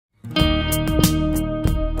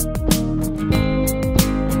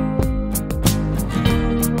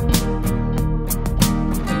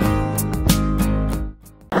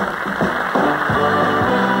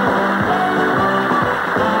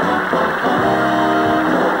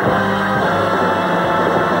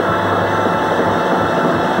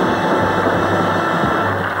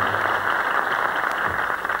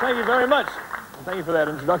Johnny for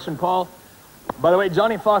that introduction, Paul. By the way,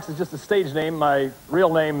 Johnny Fox is just a stage name. My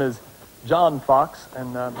real name is John Fox,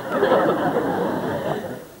 and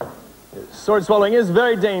sword swallowing is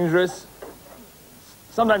very dangerous.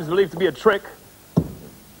 Sometimes believed to be a trick.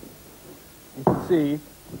 You can see.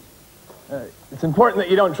 It's important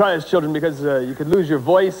that you don't try as children because you could lose your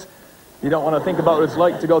voice. You don't want to think about what it's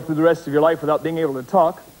like to go through the rest of your life without being able to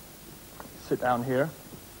talk. Sit down here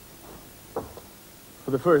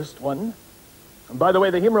for the first one. And by the way,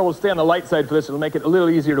 the humor will stay on the light side for this. It'll make it a little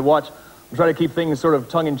easier to watch. I'll try to keep things sort of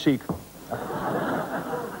tongue-in-cheek.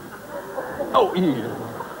 Oh, yeah.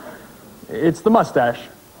 It's the mustache.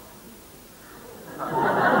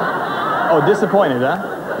 Oh, disappointed,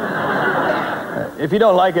 huh? If you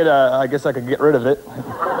don't like it, I guess I could get rid of it.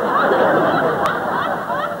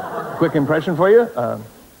 Quick impression for you.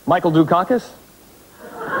 Michael Dukakis.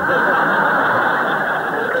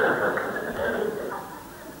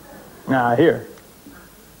 Here.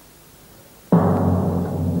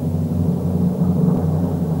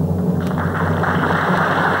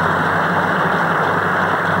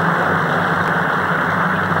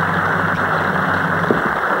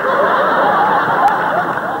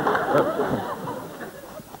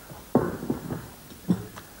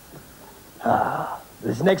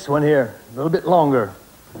 This next one here, a little bit longer.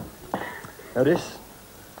 Notice.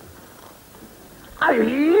 All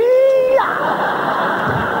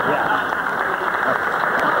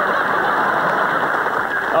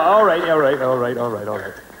right.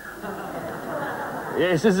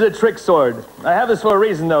 Yes, this is a trick sword. I have this for a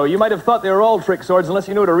reason, though. You might have thought they were all trick swords unless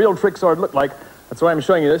you knew what a real trick sword looked like. That's why I'm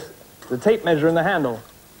showing you this. The tape measure in the handle.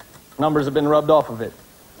 Numbers have been rubbed off of it.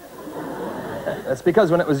 That's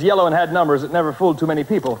because when it was yellow and had numbers, it never fooled too many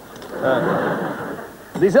people.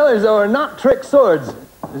 These others, though, are not trick swords.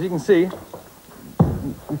 As you can see,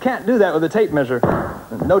 you can't do that with a tape measure.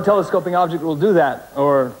 No telescoping object will do that,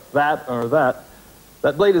 or that, or that.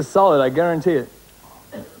 That blade is solid, I guarantee it.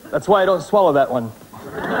 That's why I don't swallow that one.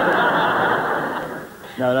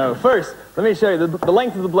 No. First, let me show you. The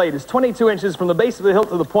length of the blade is 22 inches from the base of the hilt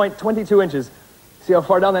to the point, 22 inches. See how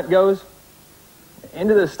far down that goes?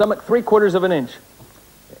 Into the stomach, 3/4 of an inch.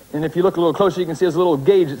 And if you look a little closer, you can see there's a little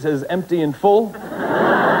gauge that says empty and full.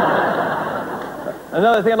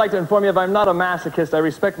 Another thing I'd like to inform you of, I'm not a masochist. I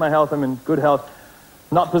respect my health. I'm in good health.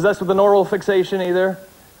 Not possessed with an oral fixation either.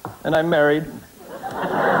 And I'm married.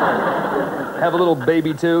 I have a little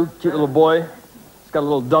baby, too. Cute little boy. He's got a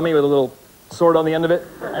little dummy with a little sword on the end of it.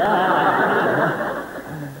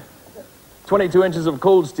 22 inches of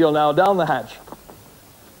cold steel now down the hatch.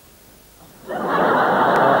 All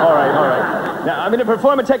right. Now, I'm going to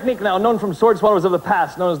perform a technique now known from sword swallowers of the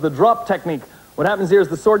past, known as the drop technique. What happens here is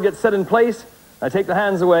the sword gets set in place, I take the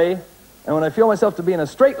hands away, and when I feel myself to be in a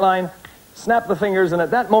straight line, snap the fingers, and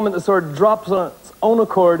at that moment the sword drops on its own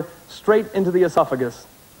accord straight into the esophagus.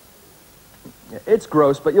 It's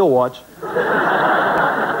gross, but you'll watch.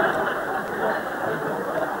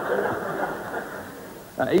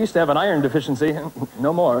 I used to have an iron deficiency.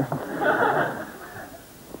 No more.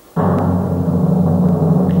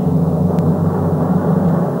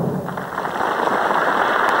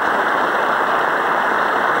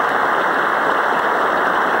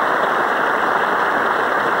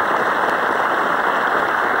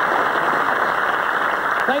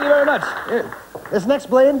 Thank you very much. This next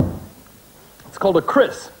blade, it's called a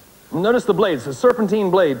kris. Notice the blade. It's a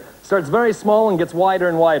serpentine blade. Starts very small and gets wider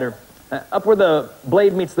and wider. Up where the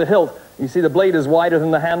blade meets the hilt, you see the blade is wider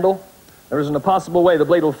than the handle. There isn't a possible way the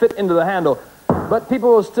blade will fit into the handle, but people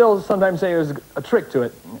will still sometimes say there's a trick to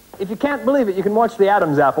it. If you can't believe it, you can watch the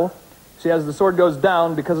Adam's apple. See, as the sword goes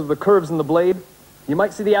down, because of the curves in the blade, you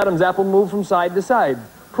might see the Adam's apple move from side to side,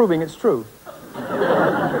 proving it's true.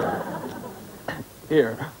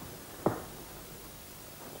 Here.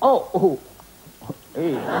 Oh.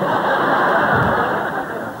 Hey.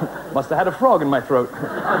 Must have had a frog in my throat.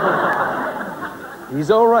 He's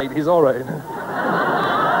all right.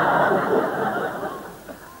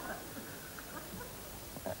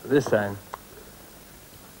 This time.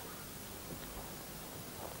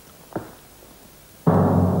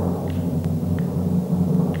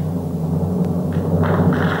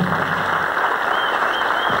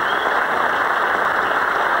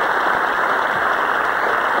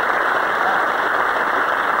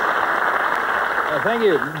 Thank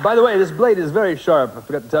you. By the way, this blade is very sharp. I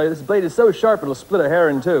forgot to tell you, this blade is so sharp it'll split a hair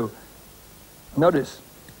in two. Notice.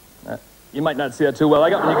 You might not see that too well. I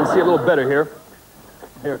got one you can see a little better here.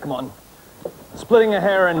 Here, come on. Splitting a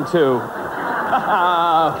hair in two.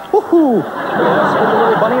 Woohoo! Yeah, split the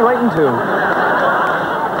little bunny right in two.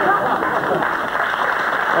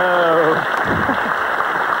 Oh.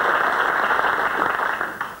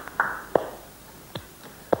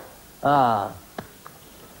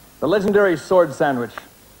 The legendary sword sandwich.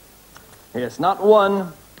 Yes, not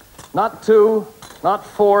 1, not 2, not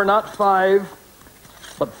 4, not 5,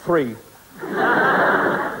 but 3.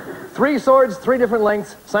 3 swords, 3 different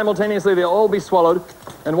lengths. Simultaneously, they'll all be swallowed.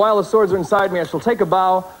 And while the swords are inside me, I shall take a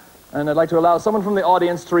bow, and I'd like to allow someone from the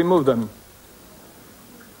audience to remove them.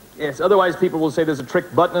 Yes, otherwise people will say there's a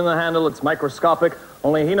trick button in the handle, it's microscopic,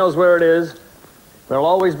 only he knows where it is. There'll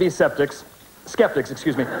always be skeptics,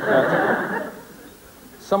 excuse me.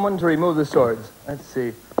 Someone to remove the swords. Let's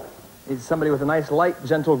see. Need somebody with a nice, light,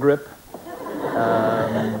 gentle grip.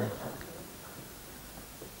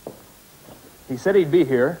 He said he'd be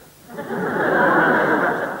here.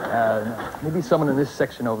 Maybe someone in this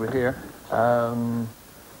section over here.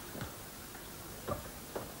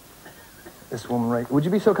 This woman right... Would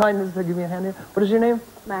you be so kind as to give me a hand here? What is your name?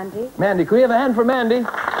 Mandy. Mandy. Can we have a hand for Mandy?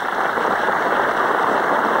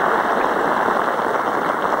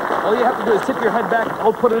 All you have to do is tip your head back,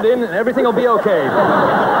 I'll put it in, and everything will be okay.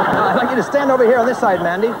 Now, I'd like you to stand over here on this side,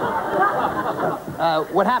 Mandy.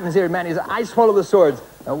 What happens here, Mandy, is I swallow the swords.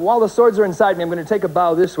 Now, while the swords are inside me, I'm going to take a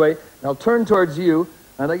bow this way, and I'll turn towards you,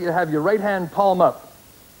 and I'd like you to have your right hand palm up.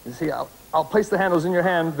 You see, I'll place the handles in your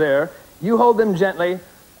hand there. You hold them gently.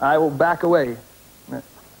 I will back away.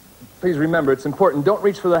 Please remember, it's important. Don't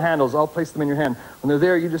reach for the handles. I'll place them in your hand. When they're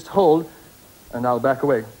there, you just hold, and I'll back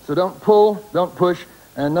away. So don't pull, don't push,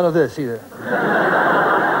 and none of this either.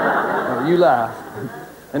 No, you laugh.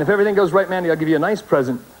 And if everything goes right, Mandy, I'll give you a nice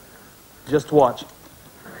present. Just watch.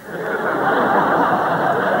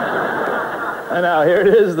 And now, here it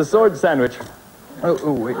is, the sword sandwich.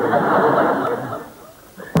 Oh, wait.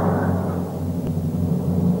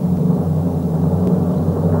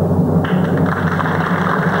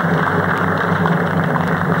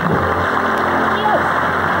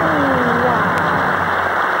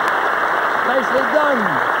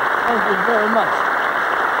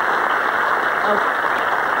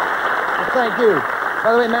 Thank you.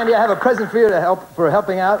 By the way, Mandy, I have a present for you for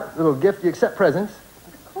helping out. A little gift. You accept presents?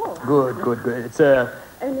 Of course. Good. It's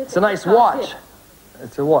a nice watch.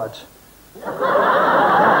 It's a watch. It's a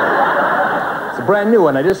brand new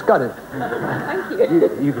one. I just got it. Thank you.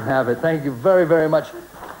 You can have it. Thank you very, very much. If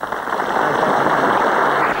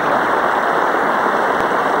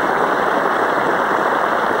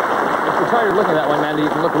you're tired of looking at that one, Mandy, you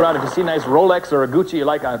can look around. If you see a nice Rolex or a Gucci you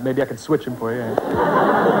like, maybe I could switch them for you.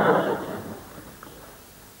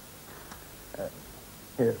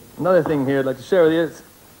 Here. Another thing here I'd like to share with you is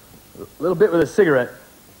a little bit with a cigarette.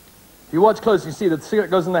 If you watch close, you see that the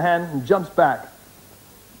cigarette goes in the hand and jumps back.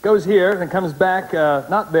 Goes here and comes back,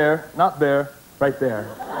 not there, right there.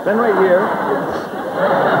 Then right here.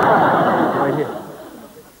 Right here.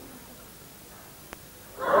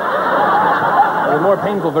 The more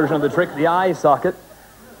painful version of the trick, the eye socket.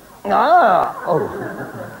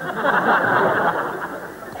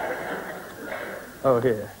 Oh,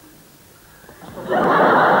 here.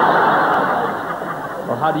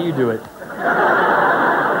 Well, how do you do it?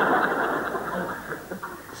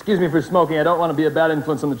 Excuse me for smoking. I don't want to be a bad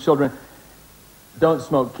influence on the children. Don't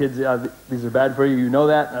smoke, kids. These are bad for you. You know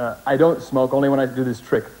that. I don't smoke, only when I do this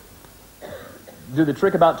trick. Do the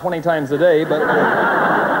trick about 20 times a day, but...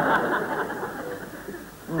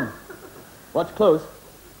 Watch close.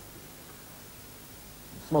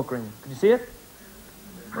 Smoke ring. Could you see it?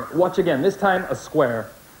 Watch again. This time, a square.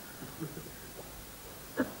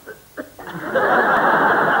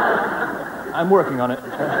 I'm working on it.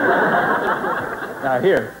 Now,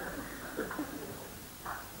 here.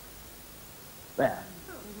 There.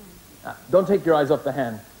 Now, don't take your eyes off the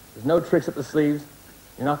hand. There's no tricks up the sleeves.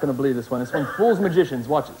 You're not going to believe this one. This one fools magicians.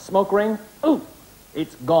 Watch it. Smoke ring. Ooh,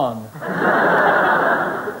 it's gone.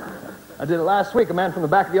 I did it last week. A man from the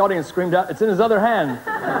back of the audience screamed out, it's in his other hand.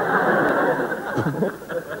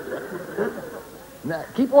 Now,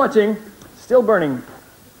 keep watching. Still burning.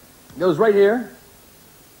 Goes right here.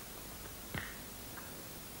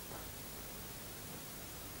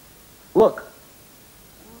 Look.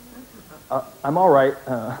 I'm all right.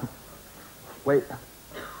 Wait.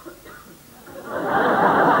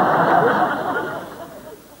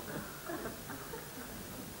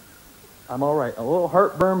 I'm all right. A little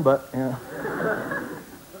heartburn, but, yeah.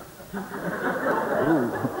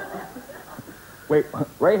 Ooh. Wait,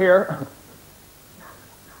 right here.